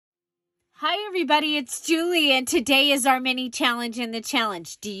Hi everybody, it's Julie and today is our mini challenge in the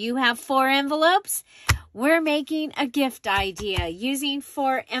challenge. Do you have 4 envelopes? We're making a gift idea using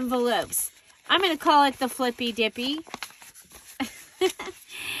 4 envelopes. I'm going to call it the Flippy Dippy.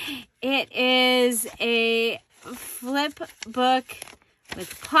 It is a flip book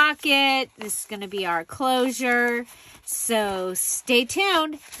with pocket. This is going to be our closure. So stay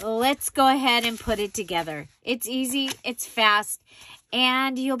tuned. Let's go ahead and put it together. It's easy, it's fast,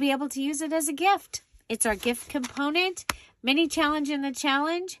 and you'll be able to use it as a gift. It's our gift component, mini challenge in the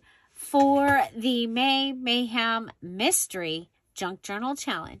challenge for the May Mayhem Mystery Junk Journal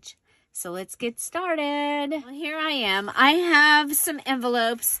Challenge. So let's get started. Well, here I am. I have some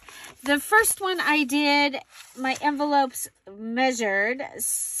envelopes. The first one I did, my envelopes measured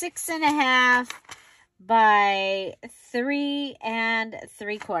 6.5 by 3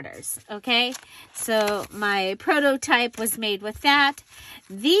 3/4. Okay, so my prototype was made with that.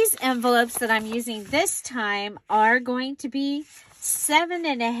 These envelopes that I'm using this time are going to be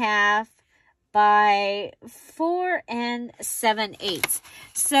 7.5 by 4 7/8.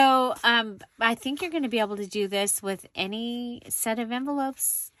 So I think you're going to be able to do this with any set of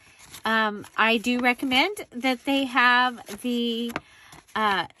envelopes. I do recommend that they have the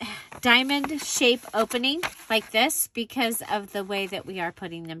diamond shape opening like this because of the way that we are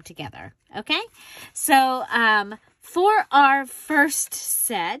putting them together. Okay, so for our first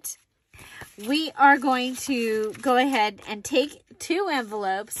set, we are going to go ahead and take 2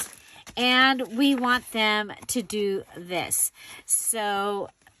 envelopes and we want them to do this. So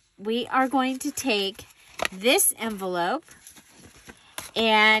we are going to take this envelope,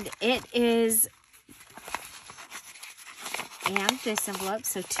 and it is, and this envelope,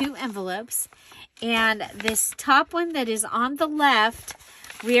 so 2 envelopes, and this top one that is on the left,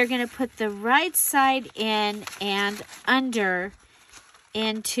 we are going to put the right side in and under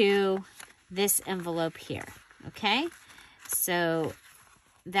into this envelope here. Okay, so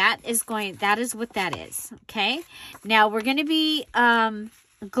that is what that is. Okay, now we're going to be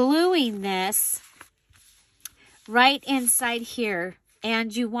gluing this right inside here,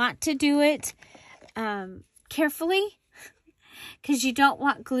 and you want to do it carefully because you don't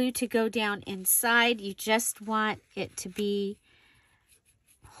want glue to go down inside. You just want it to be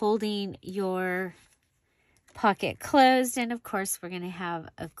holding your pocket closed, and of course we're going to have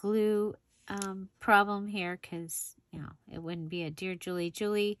a glue problem here because, you know, it wouldn't be a Dear Julie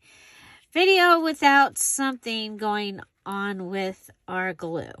Julie video without something going on with our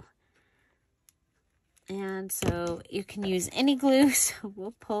glue. And so you can use any glue. So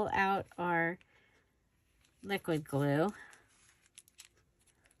we'll pull out our liquid glue.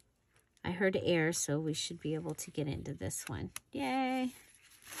 I heard air, so we should be able to get into this one. Yay.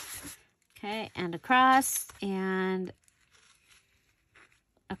 Okay, and across and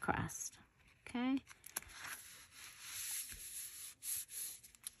across. Okay.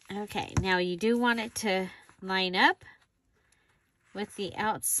 Okay, now you do want it to line up with the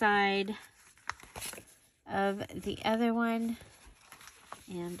outside of the other one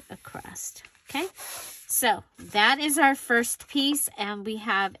and across. Okay, so that is our first piece, and we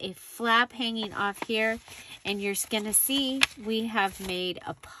have a flap hanging off here, and you're going to see we have made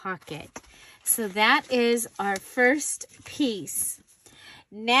a pocket. So that is our first piece.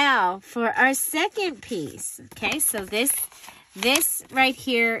 Now for our second piece. Okay, so this right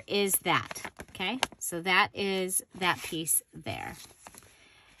here is that. Okay, so that is that piece there.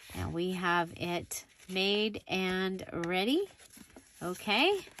 Now we have it made and ready.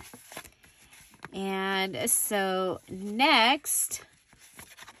 Okay, and so next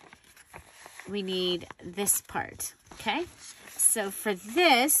we need this part. Okay, so for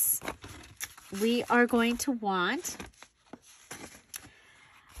this we are going to want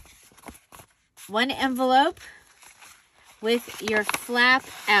 1 envelope with your flap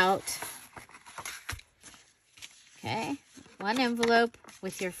out. Okay, 1 envelope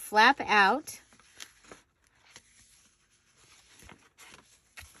with your flap out.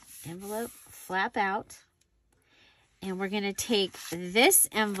 Envelope, flap out. And we're going to take this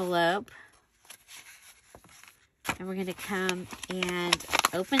envelope and we're going to come and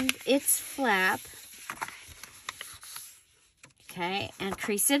open its flap. Okay, and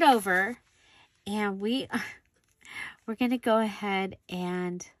crease it over. And we're going to go ahead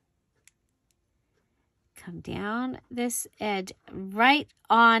and come down this edge, right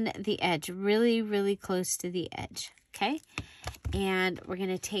on the edge, really, really close to the edge. Okay, and we're going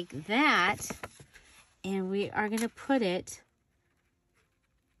to take that and we are going to put it,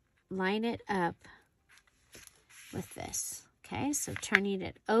 line it up with this. Okay, so turning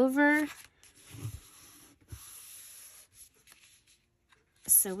it over.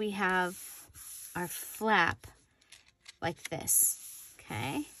 So we have our flap like this,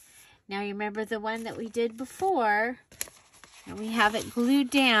 okay? Now, you remember the one that we did before, and we have it glued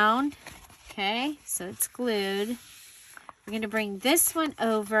down, okay? So it's glued. We're going to bring this one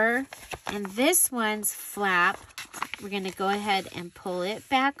over, and this one's flap, we're going to go ahead and pull it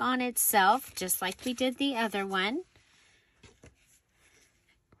back on itself, just like we did the other one.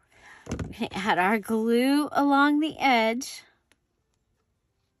 Add our glue along the edge.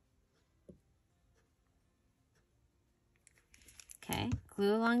 Okay,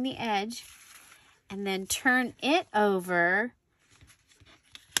 glue along the edge, and then turn it over.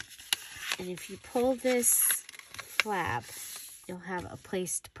 And if you pull this flap, you'll have a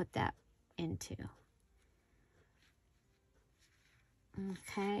place to put that into.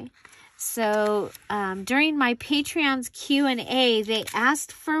 Okay, so during my Patreon's Q&A, they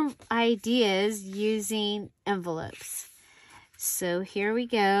asked for ideas using envelopes. So here we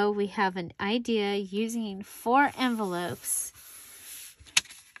go. We have an idea using 4 envelopes.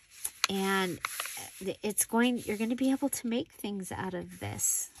 And you're going to be able to make things out of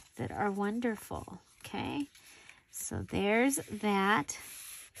this that are wonderful. Okay, so there's that.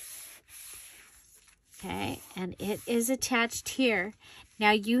 Okay, and it is attached here.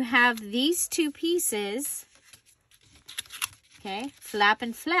 Now you have these 2 pieces. Okay, flap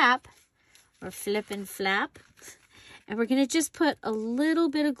and flap, or flip and flap. And we're going to just put a little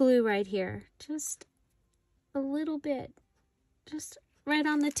bit of glue right here. Just a little bit. Just right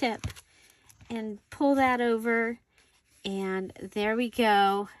on the tip. And pull that over. And there we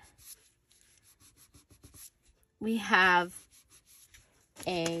go. We have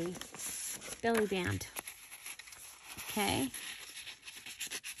a belly band. Okay.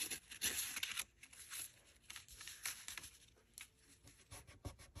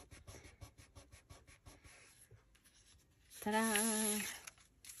 Ta-da!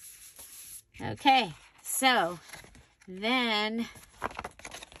 Okay, so then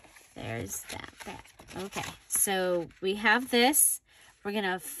there's that back. Okay, so we have this. We're going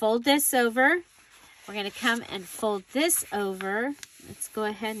to fold this over. We're going to come and fold this over. Let's go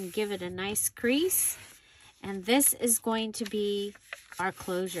ahead and give it a nice crease. And this is going to be our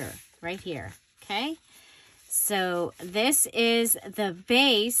closure right here, okay? So this is the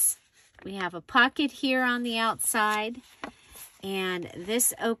base. We have a pocket here on the outside. And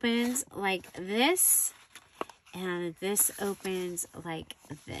this opens like this. And this opens like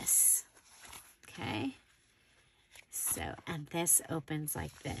this, okay? So, and this opens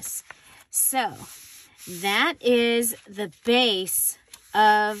like this. So, that is the base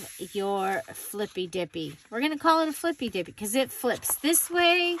of your Flippy Dippy. We're going to call it a Flippy Dippy because it flips this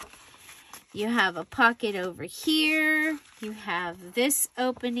way. You have a pocket over here. You have this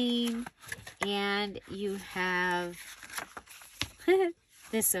opening. And you have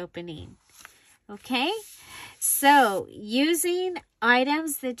this opening. Okay? So, using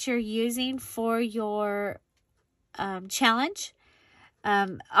items that you're using for your challenge.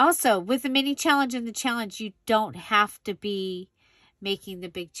 Also, with the mini challenge and the challenge, you don't have to be making the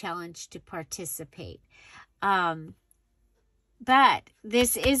big challenge to participate. But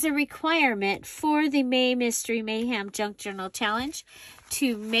this is a requirement for the May Mystery Mayhem Junk Journal Challenge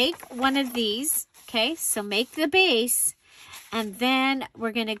to make one of these. Okay, so make the base. And then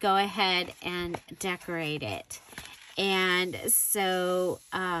we're going to go ahead and decorate it. And so,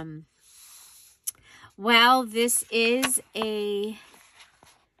 while this is a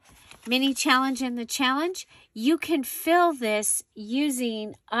mini challenge in the challenge, you can fill this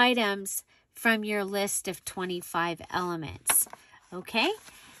using items from your list of 25 elements. Okay?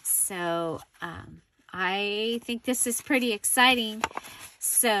 So, I think this is pretty exciting.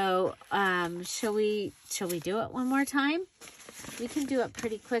 So, shall we do it one more time? We can do it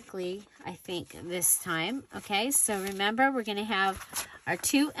pretty quickly, I think, this time. Okay, so remember, we're going to have our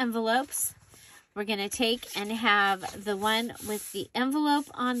 2 envelopes. We're going to take and have the one with the envelope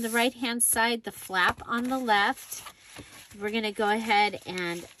on the right-hand side, the flap on the left. We're going to go ahead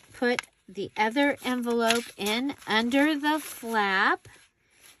and put the other envelope in under the flap.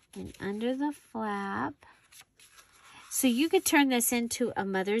 And under the flap. So you could turn this into a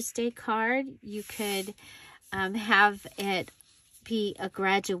Mother's Day card. You could have it be a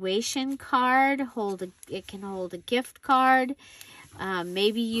graduation card. It can hold a gift card.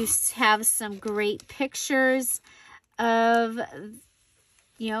 Maybe you have some great pictures of,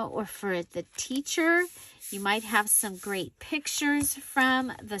 or for the teacher. You might have some great pictures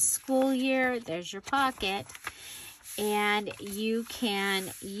from the school year. There's your pocket. And you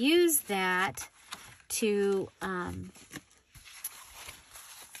can use that to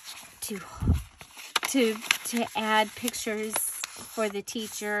add pictures for the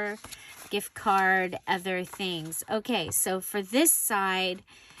teacher, gift card, other things. Okay, so for this side,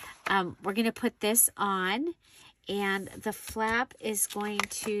 we're going to put this on, and the flap is going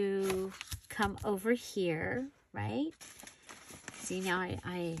to come over here, right? See, now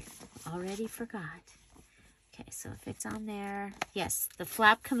I already forgot. Okay, so if it's on there, yes, the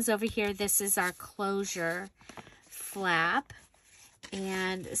flap comes over here. This is our closure flap.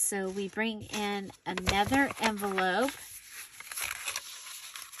 And so we bring in another envelope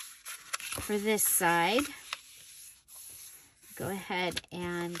for this side. Go ahead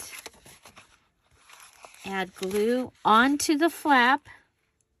and add glue onto the flap.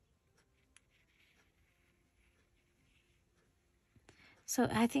 So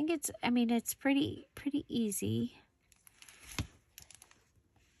I think it's pretty easy.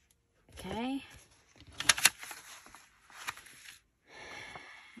 Okay.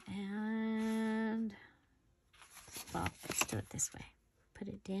 And, well, let's do it this way. Put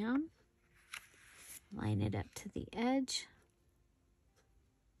it down. Line it up to the edge.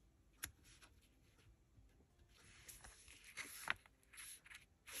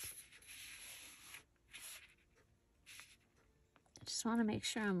 I just want to make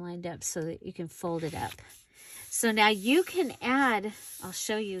sure I'm lined up so that you can fold it up. So now you can add, I'll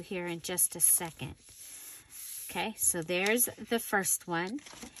show you here in just a second. Okay, so there's the first one.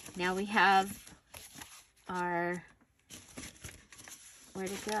 Now we have our,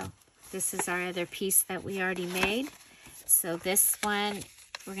 where'd it go? This is our other piece that we already made. So this one,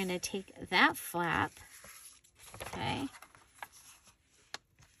 we're going to take that flap, okay.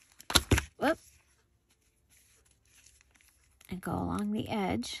 Whoop. And go along the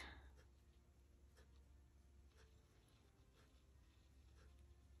edge.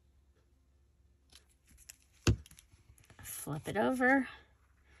 Flip it over,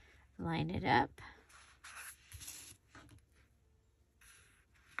 line it up.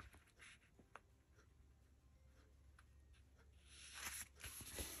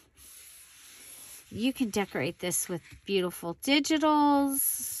 You can decorate this with beautiful digitals,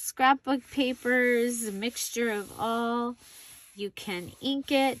 scrapbook papers, a mixture of all. You can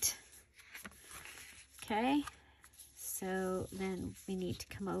ink it. Okay, so then we need to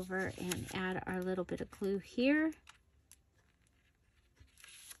come over and add our little bit of glue here.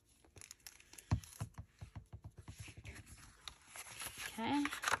 Okay.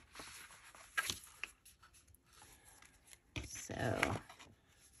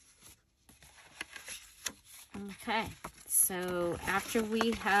 So after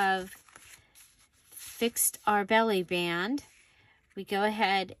we have fixed our belly band, we go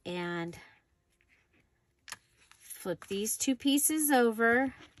ahead and flip these two pieces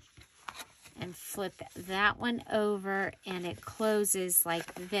over and flip that one over, and it closes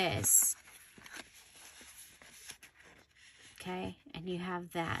like this. Okay, and you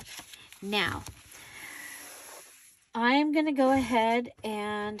have that. Now, I'm going to go ahead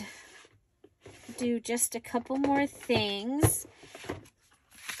and do just a couple more things.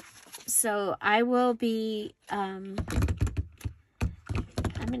 So I will be, I'm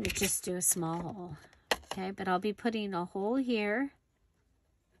going to just do a small hole. Okay, but I'll be putting a hole here.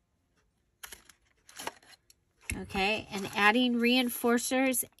 Okay, and adding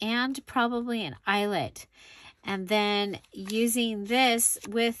reinforcers and probably an eyelet. And then using this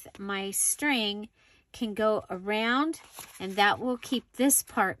with my string can go around, and that will keep this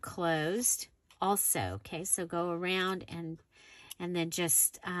part closed also. Okay, so go around and then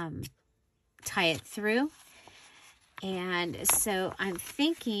just tie it through. And so I'm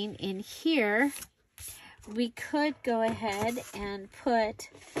thinking in here we could go ahead and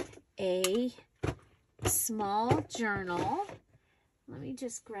put a small journal. Let me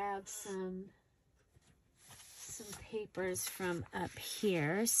just grab some papers from up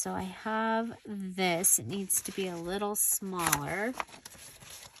here. So I have this. It needs to be a little smaller.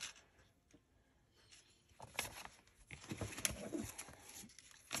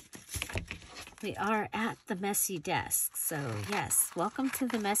 We are at the messy desk. So yes, welcome to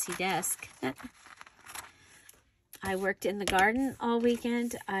the messy desk. I worked in the garden all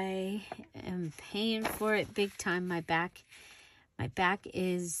weekend. I am paying for it big time. My back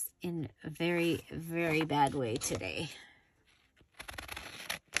is in a very, very bad way today.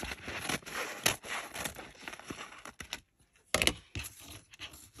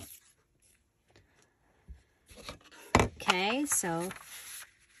 Okay, so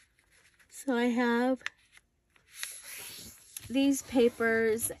I have these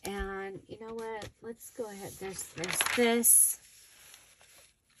papers, and you know what? Let's go ahead. There's this.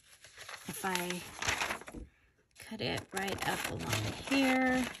 If I cut it right up along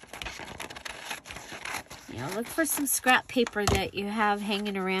here, You know, look for some scrap paper that you have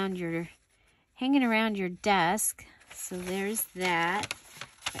hanging around your desk. So there's that.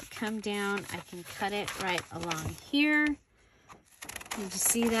 If I come down, I can cut it right along here. Did you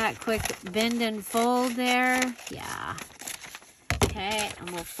see that quick bend and fold there? Yeah. Okay, and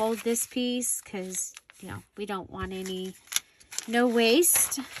we'll fold this piece because, you know, we don't want no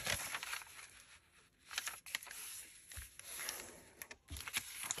waste.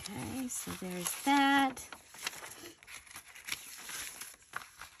 Okay, so there's that.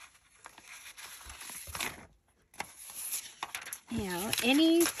 You know,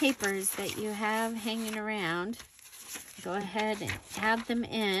 any papers that you have hanging around, go ahead and add them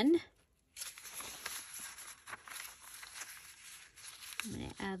in. I'm going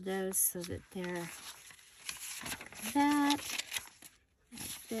to add those so that they're like that. Add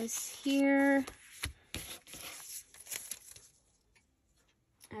this here.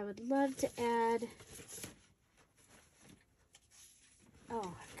 I would love to add,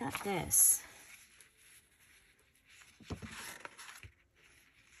 oh, I've got this.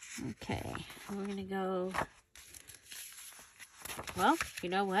 Okay, we're going to go, well, you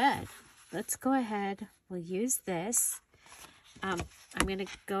know what? Let's go ahead. We'll use this. I'm going to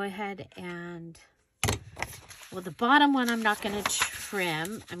go ahead and, well, the bottom one I'm not going to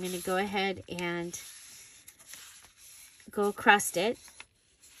trim. I'm going to go ahead and go across it.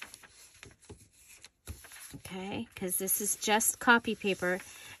 Okay, because this is just copy paper,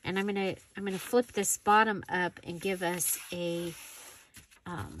 and I'm gonna flip this bottom up and give us a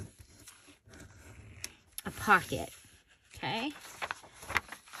pocket. Okay,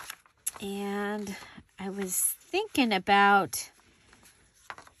 and I was thinking about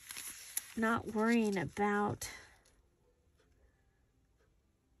not worrying about.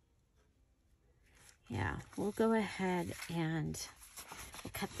 Yeah, we'll go ahead and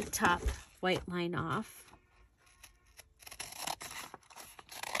we'll cut the top white line off.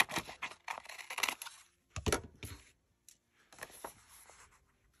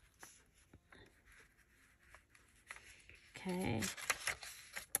 Okay.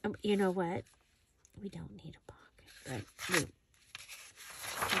 You know what? We don't need a pocket, but we'll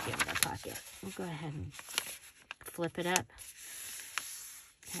give it a pocket. We'll go ahead and flip it up.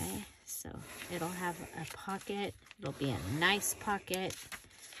 Okay, so it'll have a pocket. It'll be a nice pocket.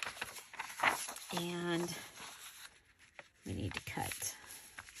 And we need to cut.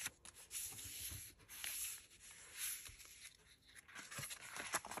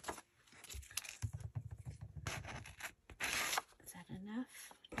 Is that enough?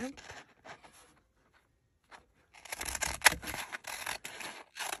 Nope.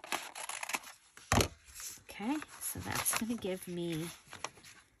 Okay, so that's going to give me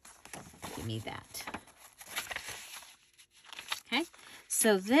that. Okay,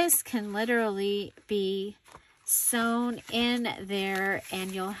 so this can literally be sewn in there,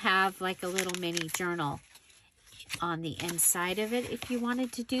 and you'll have like a little mini journal on the inside of it if you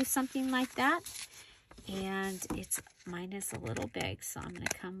wanted to do something like that. And mine is a little big, so I'm going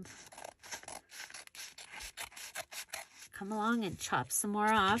to come along and chop some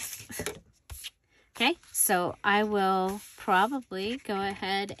more off. Okay, so I will probably go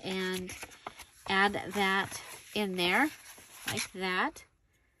ahead and add that in there like that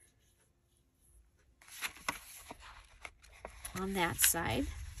on that side.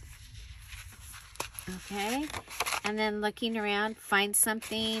 Okay, and then looking around, find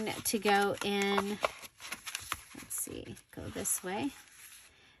something to go in. Let's see, go this way.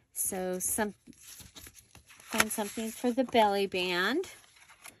 So find something for the belly band.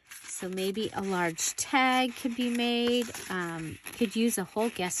 So maybe a large tag could be made. Could use a whole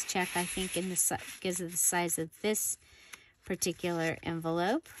guest check, I think, because of the size of this particular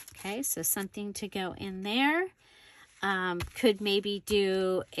envelope. Okay, so something to go in there. Could maybe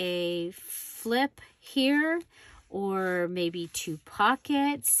do a flip here, or maybe 2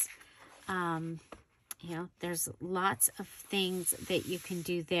 pockets. You know, there's lots of things that you can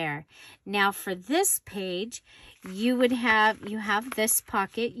do there. Now for this page, you have this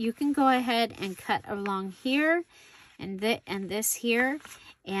pocket. You can go ahead and cut along here and this here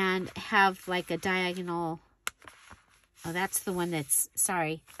and have like a diagonal. Oh, that's the one that's,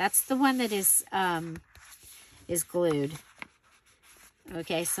 sorry. That's the one that is glued.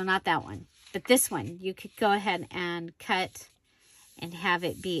 Okay, so not that one. But this one, you could go ahead and cut and have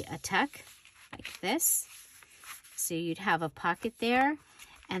it be a tuck. Like this. So you'd have a pocket there,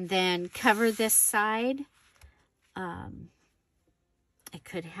 and then cover this side. You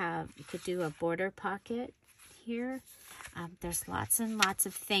could do a border pocket here. There's lots and lots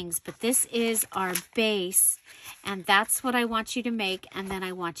of things, but this is our base, and that's what I want you to make, and then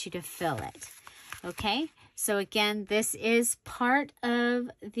I want you to fill it. Okay, So again, this is part of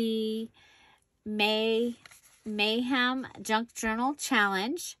the Mayhem Junk Journal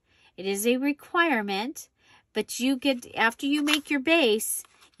Challenge. It is a requirement, but you get, after you make your base,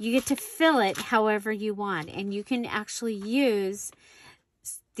 you get to fill it however you want. And you can actually use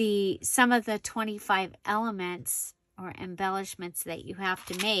some of the 25 elements or embellishments that you have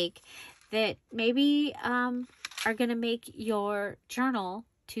to make that maybe are going to make your journal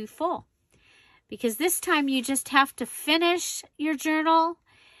too full. Because this time you just have to finish your journal.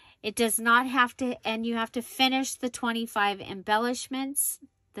 It does not have to, and you have to finish the 25 embellishments,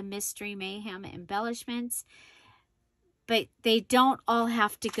 the Mystery Mayhem embellishments, but they don't all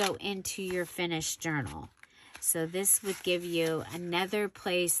have to go into your finished journal. So this would give you another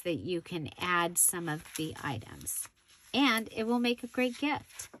place that you can add some of the items. And it will make a great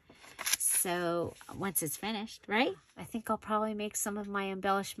gift. So once it's finished, right? I think I'll probably make some of my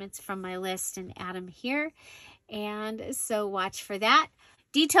embellishments from my list and add them here. And so watch for that.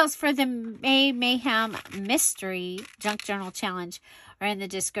 Details for the Mayhem Mystery Junk Journal Challenge are in the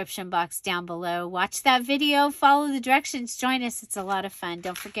description box down below. Watch that video, follow the directions, join us. It's a lot of fun.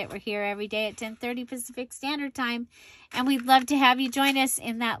 Don't forget, we're here every day at 10:30 Pacific Standard Time, and we'd love to have you join us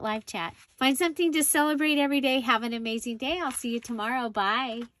in that live chat. Find something to celebrate every day. Have an amazing day. I'll see you tomorrow.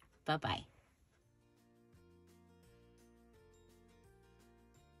 Bye. Bye-bye.